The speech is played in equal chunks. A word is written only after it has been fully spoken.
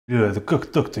Это как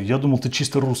так-то? Я думал, ты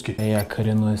чисто русский. Я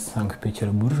коренной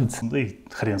санкт-петербуржец. Да и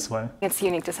хрен с вами. It's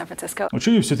unique to San Francisco. Ну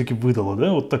что ее все-таки выдало,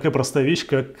 да? Вот такая простая вещь,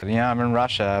 как... Yeah, I'm in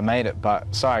Russia. I made it, but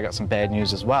sorry, I got some bad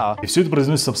news as well. И все это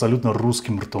произносится абсолютно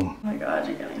русским ртом. Oh my God,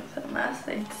 you're getting so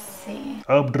messy.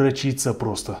 Обдрочиться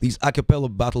просто. These a cappella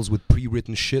battles with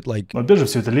pre-written shit like... Но опять же,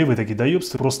 все это левые такие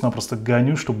доебства. Просто-напросто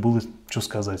гоню, чтобы было что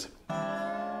сказать.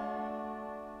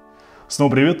 Снова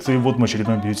привет, и вот мой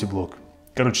очередной бьюти-блог.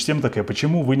 Короче, тема такая,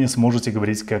 почему вы не сможете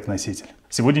говорить как носитель.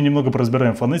 Сегодня немного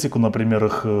поразбираем фонетику на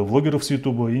примерах влогеров с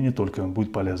Ютуба, и не только,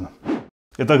 будет полезно.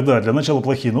 Итак, да, для начала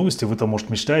плохие новости. Вы там, может,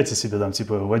 мечтаете себе, там,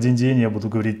 типа, в один день я буду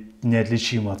говорить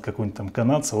неотличимо от какого-нибудь там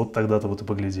канадца, вот тогда-то вот и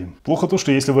поглядим. Плохо то,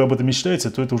 что если вы об этом мечтаете,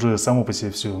 то это уже само по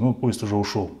себе все, ну, поезд уже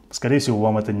ушел. Скорее всего,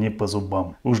 вам это не по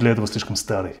зубам. Вы уже для этого слишком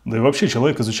старый. Да и вообще,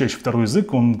 человек, изучающий второй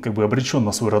язык, он как бы обречен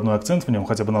на свой родной акцент в нем,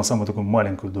 хотя бы на самую такую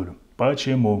маленькую долю.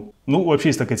 Почему? Ну, вообще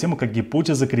есть такая тема, как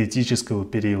гипотеза критического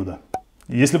периода.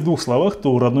 Если в двух словах,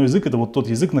 то родной язык – это вот тот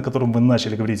язык, на котором вы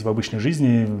начали говорить в обычной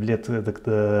жизни лет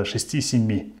до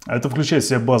 6-7. А это включает в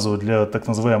себя базу для так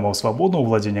называемого свободного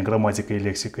владения грамматикой и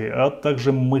лексикой, а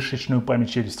также мышечную память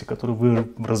челюсти, которую вы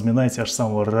разминаете аж с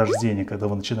самого рождения, когда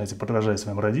вы начинаете подражать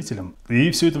своим родителям. И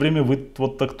все это время вы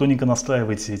вот так тоненько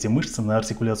настраиваете эти мышцы на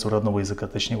артикуляцию родного языка,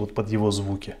 точнее вот под его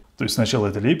звуки. То есть сначала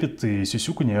это лепет и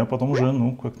сюсюканье, а потом уже,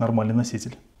 ну, как нормальный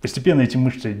носитель. Постепенно эти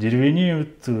мышцы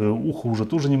деревенеют, ухо уже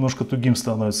тоже немножко тугим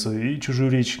становится, и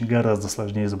чужую речь гораздо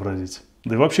сложнее изобразить.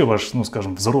 Да и вообще ваш, ну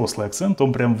скажем, взрослый акцент,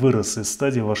 он прям вырос из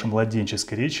стадии вашей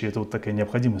младенческой речи, это вот такая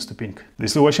необходимая ступенька.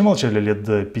 Если вы вообще молчали лет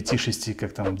до 5-6,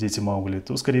 как там дети Маугли,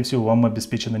 то, скорее всего, вам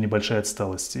обеспечена небольшая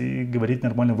отсталость, и говорить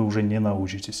нормально вы уже не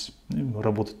научитесь, и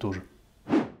работать тоже.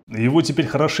 И вот теперь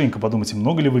хорошенько подумайте,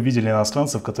 много ли вы видели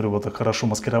иностранцев, которые вот так хорошо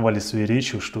маскировали своей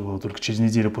речью, что только через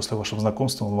неделю после вашего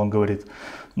знакомства он вам говорит: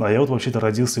 да, я вот вообще-то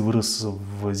родился и вырос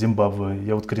в Зимбабве,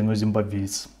 я вот коренной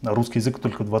зимбабвеец, а русский язык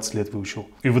только 20 лет выучил.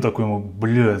 И вы такой ему: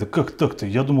 бля, это как так-то?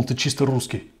 Я думал, ты чисто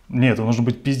русский. Нет, он нужно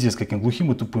быть пиздец каким глухим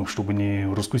и тупым, чтобы не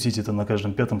раскусить это на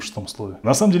каждом 5-6 слове.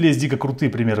 На самом деле есть дико крутые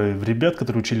примеры ребят,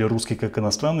 которые учили русский как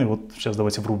иностранный, вот сейчас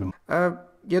давайте врубим.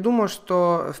 Я думаю,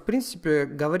 что, в принципе,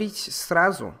 говорить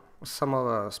сразу,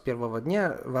 с первого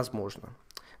дня возможно.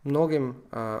 Многим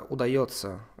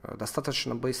удается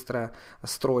достаточно быстро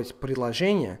строить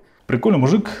предложения. Прикольный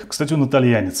мужик, кстати, он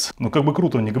итальянец. Но как бы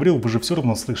круто он ни говорил, вы же все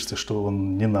равно слышите, что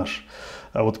он не наш.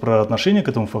 А вот про отношение к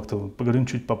этому факту поговорим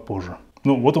чуть попозже.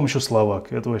 Ну, вот он еще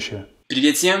словак, это вообще...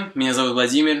 Привет всем, меня зовут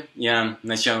Владимир. Я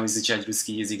начал изучать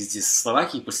русский язык здесь, в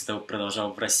Словакии, после того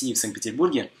продолжал в России, в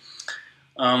Санкт-Петербурге.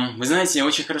 Вы знаете, я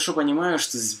очень хорошо понимаю,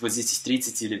 что вот здесь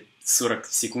 30 или 40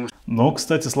 секунд. Но,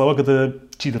 кстати, словак — это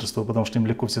читерство, потому что им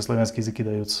легко все славянские языки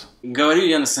даются. Говорю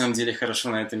я на самом деле хорошо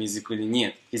на этом языке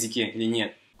или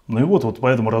нет. Ну и вот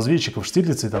поэтому разведчиков,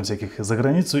 Штирлица и там всяких за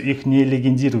границу, их не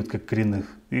легендируют как коренных.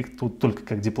 Их тут только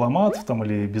как дипломатов там,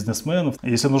 или бизнесменов.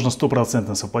 Если нужно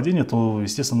 100% совпадение, то,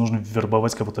 естественно, нужно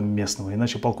вербовать кого-то местного.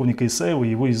 Иначе полковника Исаева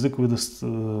его язык выдаст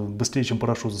быстрее, чем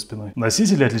парашют за спиной.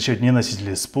 Носители отличают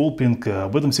неносителей с полпинка.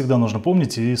 Об этом всегда нужно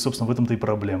помнить, и, собственно, в этом-то и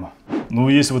проблема. Ну,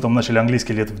 если вы там начали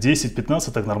английский лет в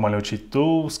 10-15 так нормально учить,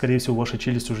 то, скорее всего, ваша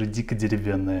челюсть уже дико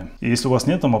деревянная. И если у вас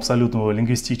нет там абсолютного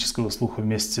лингвистического слуха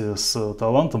вместе с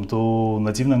талантом, то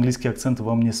нативный английский акцент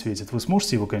вам не светит. Вы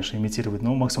сможете его, конечно, имитировать,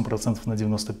 но максимум процентов на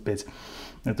 95.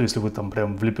 Это если вы там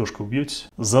прям в лепешку убьетесь.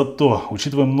 Зато,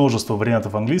 учитывая множество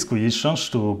вариантов английского, есть шанс,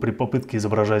 что при попытке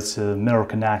изображать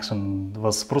American accent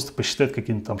вас просто посчитают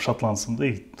каким-то там шотландцем, да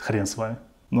и хрен с вами.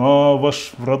 Ну а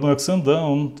ваш родной акцент, да,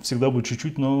 он всегда будет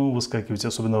чуть-чуть, но выскакивать,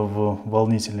 особенно в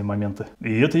волнительные моменты.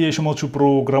 И это я еще молчу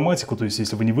про грамматику, то есть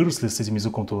если вы не выросли с этим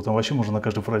языком, то там вообще можно на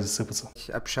каждой фразе сыпаться.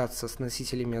 Общаться с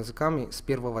носителями языками с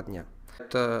первого дня.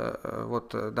 Это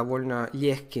вот довольно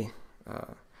легкий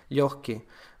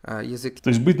язык. То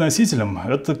есть быть носителем –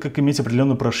 это как иметь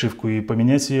определенную прошивку, и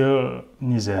поменять ее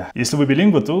нельзя. Если вы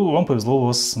билингва, то вам повезло, у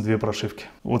вас 2 прошивки.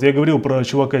 Вот я говорил про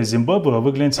чувака из Зимбабве, а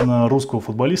вы гляньте на русского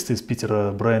футболиста из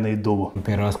Питера Брайана Идову.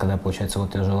 Первый раз, когда, получается,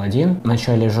 вот я жил один.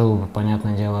 Вначале жил,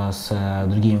 понятное дело, с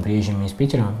другими приезжими из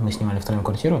Питера. Мы снимали втроем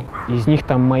квартиру. Из них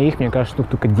там моих, мне кажется,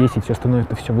 штук только 10, все остальное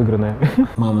это все выигранное.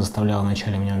 Мама заставляла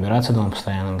вначале меня убираться дома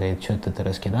постоянно, говорит, что ты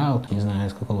раскидал, не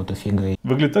знаю, с какого-то фига.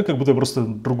 Выглядит так, как будто я просто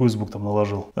другой звук там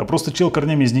наложил. А просто чел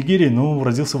корнями из Нигерии, ну,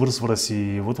 родился, вырос в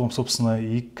России. Вот вам, собственно,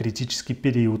 и критический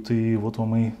период, и вот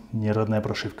вам и неродная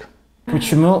прошивка.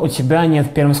 Почему у тебя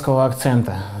нет пермского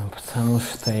акцента? Потому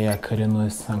что я коренной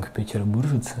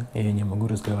санкт-петербуржец, и я не могу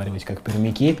разговаривать как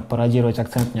пермяки. Пародировать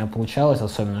акцент у меня получалось,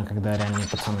 особенно когда ранние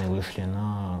пацаны вышли,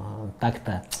 но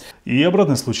так-то. И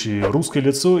обратный случай. Русское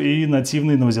лицо и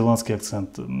нативный новозеландский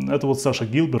акцент. Это вот Саша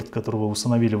Гилберт, которого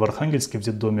усыновили в Архангельске в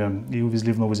детдоме и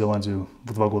увезли в Новую Зеландию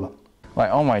в 2 года.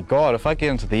 Like, oh my God, if I get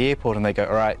into the airport and they go,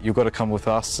 all right, you've got to come with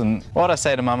us. And what I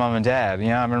say to my mum and dad,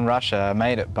 I'm in Russia, I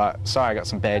made it, but sorry, I got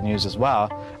some bad news as well.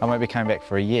 I won't be coming back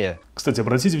for a year. Кстати,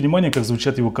 обратите внимание, как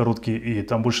звучат его короткие «и».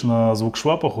 Там больше на звук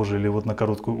шва похоже или вот на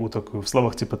короткую «у» такую. В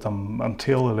словах типа там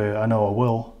 «until» или «I know I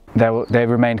will». They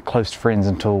remained close friends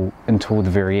until the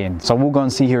very end. So I will go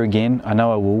and see her again. I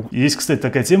know I will. Есть, кстати,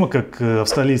 такая тема, как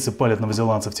австралийцы палят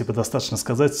новозеландцев. Типа достаточно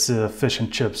сказать fish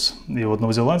and chips. И вот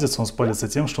новозеландец, он спалится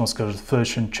тем, что он скажет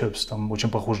fish and chips. Там очень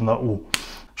похоже на «у».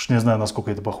 Что не знаю,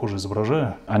 насколько это похоже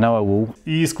изображаю. I know I will.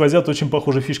 И сквозят очень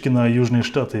похожие фишки на Южные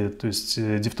Штаты. То есть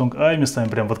дифтонг «I» местами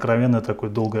прям в откровенное такое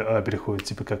долгое «а» переходит.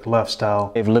 Типа как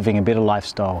lifestyle. Living a better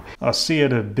lifestyle. А «see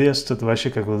it best» это вообще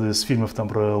как вот из фильмов там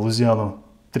про Луизиану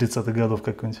 30-х годов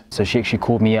какой-нибудь. So she actually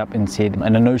called me up and said,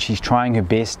 and I know she's trying her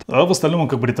best. А в остальном он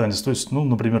как британец, то есть, ну,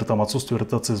 например, там отсутствие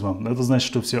ротацизма. Это значит,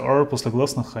 что все R после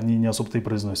гласных, они не особо-то и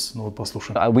произносятся. Ну вот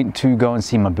послушай. I went to go and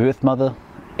see my birth mother,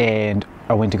 and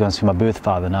I went to go and see my birth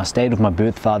father. And I stayed with my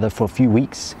birth father for a few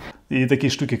weeks. И такие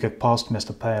штуки, как past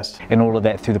вместо past. And all of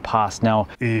that through the past. Now.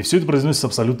 И все это произносится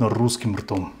абсолютно русским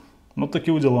ртом. Ну,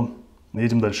 такие вот дела.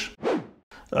 Едем дальше.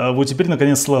 А вот теперь,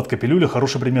 наконец, сладкая пилюля.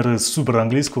 Хороший пример из супер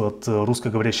английского от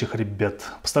русскоговорящих ребят.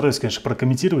 Постараюсь, конечно,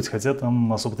 прокомментировать, хотя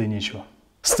там особо-то и нечего.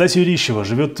 Стася Юрищева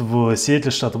живет в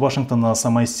Сиэтле, штат Вашингтон, на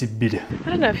самой Сибири.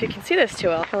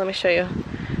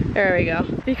 There we go.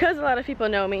 Because a lot of people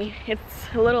know me, it's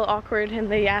a little awkward and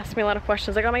they ask me a lot of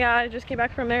questions like, oh my god, I just came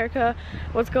back from America,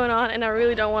 what's going on? And I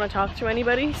really don't want to talk to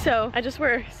anybody, so I just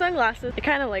wear sunglasses. It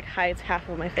kind of like hides half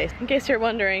of my face, in case you're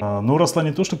wondering. Ну, росла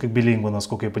не то, что как билингва,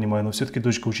 насколько я понимаю, но все-таки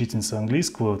дочка учительница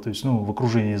английского, то есть, ну, в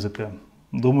окружении языка.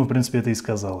 Думаю, в принципе, это и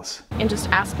сказалось. And just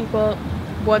ask people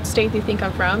what state they think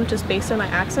I'm from, just based on my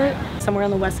accent. Somewhere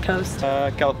on the West Coast.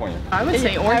 California. I would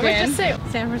say Oregon. I would just say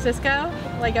San Francisco,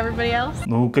 like everybody else.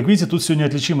 Ну, как видите, тут все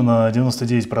неотличимо на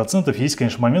 99%. Есть,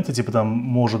 конечно, моменты, типа там,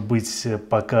 может быть,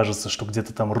 покажется, что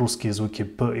где-то там русские звуки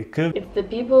П и К. It's the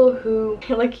people who,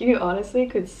 like you honestly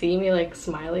could see me like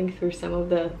smiling through some of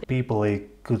the... People и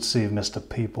could see вместо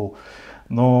people.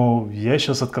 Но я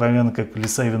сейчас откровенно как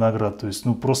лиса и виноград, то есть,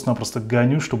 ну, просто-напросто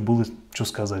гоню, чтобы было что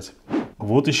сказать.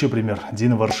 Вот еще пример.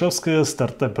 Дина Варшавская,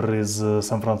 стартапер из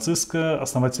Сан-Франциско,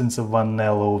 основательница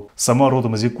Vanello. Сама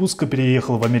родом из Якутска,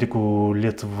 переехала в Америку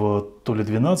лет в то ли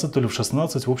 12, то ли в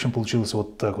 16. В общем, получилось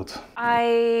вот так вот.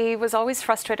 I was always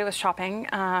frustrated with shopping.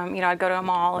 I'd go to a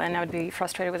mall and I would be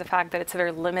frustrated with the fact that it's a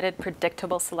very limited,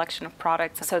 predictable selection of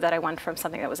products. So that I went from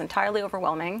something that was entirely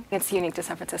overwhelming. It's unique to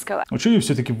San Francisco. Ну, что ее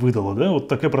все-таки выдало, да? Вот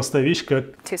такая простая вещь, как...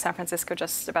 To San Francisco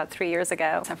just about 3 years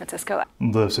ago. San Francisco.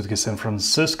 Да, все-таки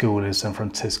Сан-Франциско или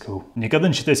Сан-Франциско. Никогда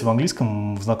не читайте в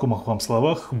английском в знакомых вам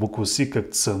словах букву C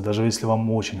как C, даже если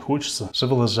вам очень хочется.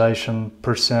 Civilization,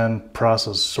 percent,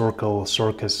 process, circle,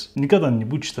 circus. Никогда не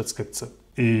будет читаться как C.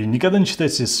 И никогда не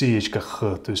читайте CH как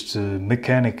Х, то есть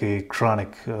mechanic и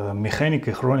chronic. Механика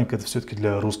и хроник это все-таки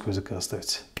для русского языка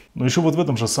оставьте. Но еще вот в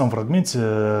этом же самом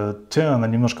фрагменте Т, она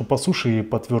немножко по суше и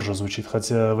потверже звучит,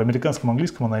 хотя в американском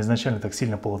английском она изначально так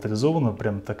сильно полатеризована,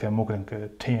 прям такая мокренькая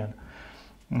Т.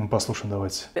 Послушаем,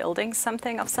 давайте. Building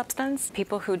something of substance.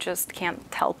 People who just can't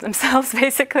help themselves,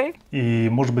 basically. И,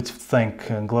 может быть, в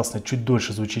thank гласное чуть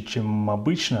дольше звучит, чем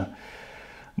обычно,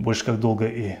 больше как долго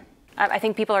и. I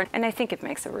think people are, and I think it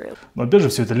makes a real. Но опять же,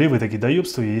 все это левые такие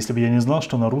доебства, и если бы я не знал,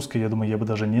 что на русской, я думаю, я бы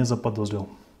даже не заподозрил.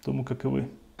 Думаю, как и вы.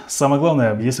 Самое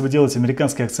главное, если вы делаете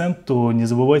американский акцент, то не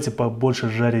забывайте побольше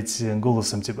жарить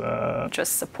голосом, типа...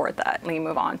 Just support that and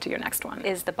move on to your next one.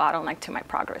 Is the bottleneck to my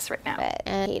progress right now.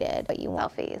 And he did what you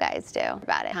selfies guys do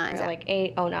about it. Times like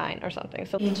 8, 09 or something.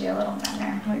 So you do a little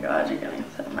better. Oh my god, you're getting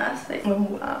so messy.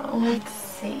 Oh wow. Let's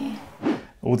see.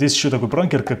 Вот есть еще такой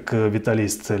пранкер, как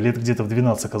виталист. Лет где-то в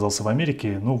 12 оказался в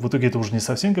Америке. Ну, в итоге это уже не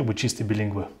совсем как бы чистый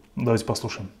билингва. Давайте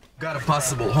послушаем. Got a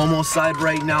possible homicide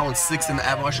right now on 6th and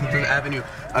Washington Avenue.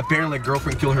 Apparently, a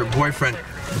girlfriend killed her boyfriend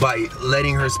by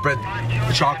letting her spread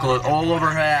chocolate all over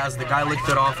her ass. The guy licked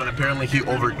it off and apparently he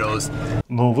overdosed.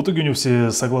 Но в итоге у него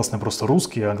все согласные просто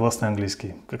русский, а гласный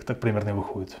английский. Как так примерно и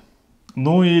выходит.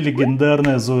 Ну и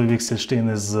легендарная Зоя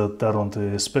Вексельштейн из Торонто.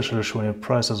 Especially when your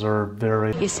prices are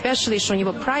very... Especially, что у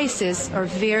него prices are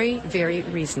very, very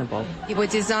reasonable. Его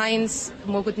designs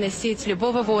могут носить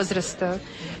любого возраста,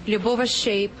 любого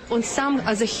shape. Он сам,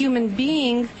 as a human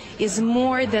being, is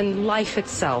more than life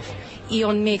itself. и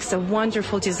он makes a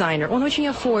wonderful designer. Он очень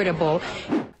affordable.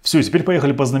 Все, теперь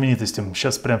поехали по знаменитостям.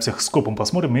 Сейчас прям всех скопом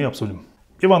посмотрим и обсудим.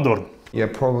 Иван Дорн. Yeah,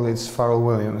 probably it's Pharrell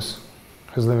Williams,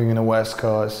 who's living in the West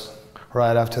Coast,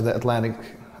 right after the Atlantic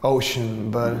Ocean,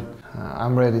 but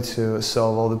I'm ready to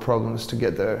solve all the problems to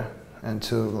get there and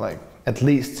to like at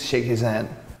least shake his hand.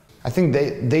 I think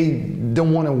they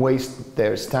don't want to waste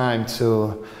their time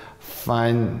to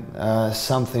find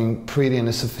something pretty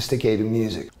and sophisticated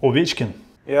music. Овечкин.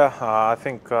 Yeah, I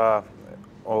think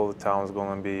all the town's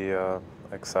gonna be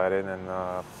excited, and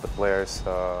the players,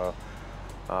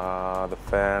 the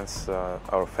fans,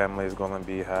 our family is gonna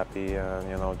be happy, and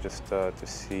you know, just to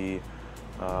see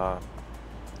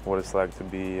what it's like to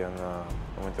be in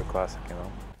a Winter Classic, you know.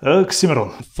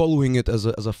 Оксимирон. Following it as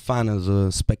a fan, as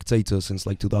a spectator since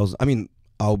like 2000. I mean,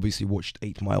 I obviously watched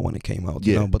 8 Mile when it came out,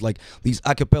 you know, but like these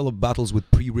a cappella battles with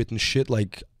pre-written shit,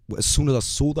 like as soon as I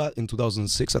saw that in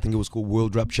 2006, I think it was called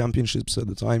World Rap Championships at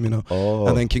the time, you know,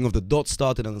 and then King of the Dot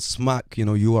started, and then Smack, you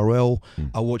know, URL.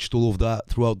 I watched all of that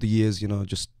throughout the years, you know,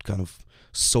 just kind of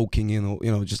soaking in,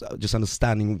 you know, just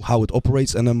understanding how it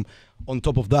operates, and then on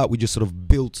top of that, we just sort of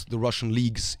built the Russian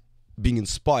leagues, being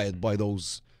inspired by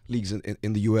those leagues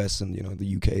in the US and, you know,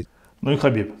 the UK. Ну и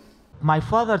Хабиб. My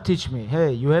father teach me,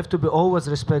 hey, you have to be always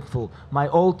respectful. My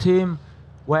old team,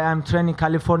 where I'm training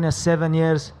California 7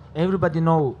 years, everybody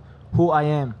know who I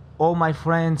am. All my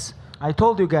friends. I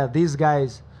told you guys, these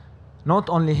guys, not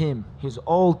only him, his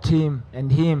old team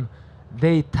and him,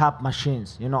 they tap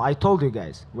machines. You know, I told you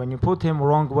guys, when you put him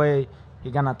wrong way, he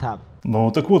gonna tap.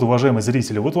 Ну так вот, уважаемые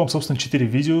зрители, вот вам, собственно, 4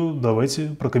 видео,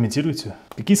 давайте прокомментируйте.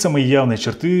 Какие самые явные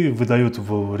черты выдают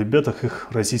в ребятах их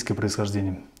российское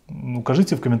происхождение?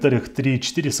 Укажите в комментариях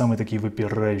 3-4 самые такие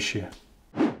выпирающие.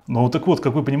 Ну так вот,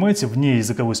 как вы понимаете, вне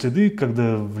языковой следы,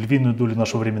 когда в львиную долю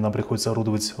нашего времени нам приходится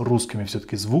орудовать русскими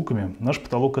все-таки звуками, наш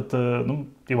потолок это, ну,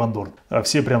 Иван Дорн. А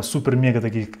все прям супер-мега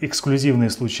такие эксклюзивные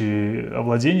случаи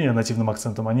овладения нативным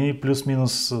акцентом, они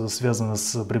плюс-минус связаны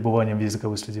с пребыванием в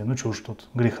языковой следе. Ну чего ж тут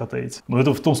греха таить. Но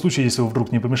это в том случае, если вы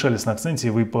вдруг не помешались на акценте, и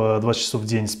вы по 20 часов в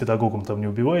день с педагогом там не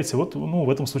убиваете, вот, ну, в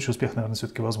этом случае успех, наверное,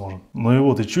 все-таки возможен. Ну и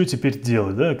вот, и что теперь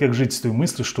делать, да? Как жить с той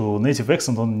мыслью, что native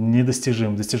accent, он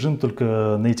недостижим, достижим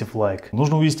только native-like.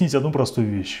 Нужно уяснить одну простую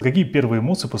вещь. Какие первые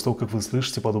эмоции после того, как вы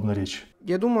слышите подобную речь?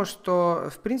 Я думаю, что,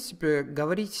 в принципе,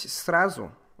 говорить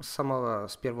сразу,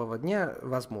 с первого дня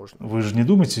возможно. Вы же не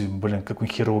думаете, блин, как он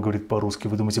херово говорит по-русски,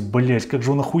 вы думаете, блять, как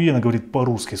же он охуенно говорит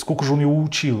по-русски, сколько же он его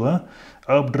учил, а?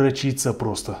 Обдрочиться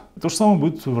просто. То же самое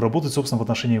будет работать, собственно, в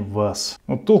отношении вас.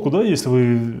 Вот толку, да, если вы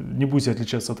не будете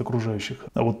отличаться от окружающих.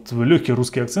 А вот легкий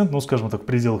русский акцент, ну, скажем так, в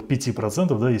пределах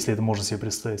 5%, да, если это можно себе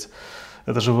представить,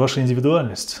 это же ваша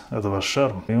индивидуальность, это ваш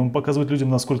шарм. И он показывает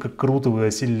людям, насколько круто вы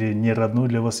осилили не родной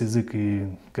для вас язык и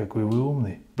какой вы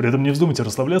умный. При этом не вздумайте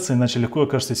расслабляться, иначе легко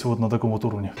окажетесь вот на таком вот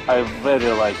уровне. I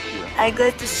very like you. I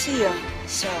glad to see you.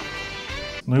 So.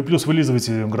 Ну и плюс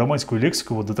вылизывайте грамматику и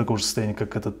лексику вот до такого же состояния,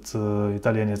 как этот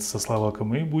итальянец со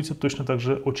словаком, и будете точно так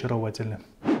же очаровательны.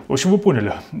 В общем, вы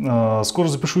поняли. Скоро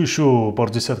запишу еще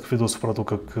пару десятков видосов про то,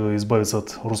 как избавиться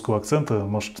от русского акцента.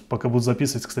 Может, пока буду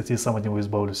записывать, кстати, и сам от него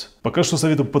избавлюсь. Пока что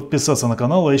советую подписаться на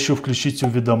канал, а еще включить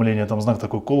уведомления. Там знак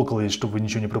такой колокола есть, чтобы вы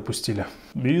ничего не пропустили.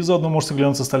 И заодно можете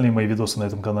глянуть остальные мои видосы на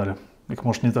этом канале. Их,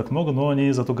 может, не так много, но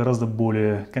они зато гораздо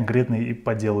более конкретные и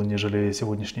по делу, нежели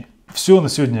сегодняшний. Все на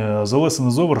сегодня. The lesson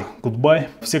is over. Goodbye.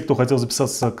 Все, кто хотел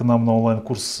записаться к нам на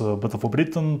онлайн-курс Better for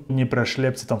Britain, не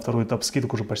прошляпьте, там второй этап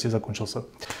скидок уже почти закончился.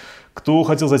 Кто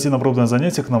хотел зайти на пробное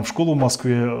занятие к нам в школу в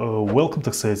Москве, welcome,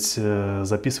 так сказать,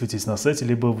 записывайтесь на сайте,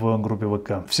 либо в группе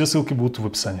ВК. Все ссылки будут в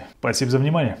описании. Спасибо за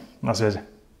внимание. На связи.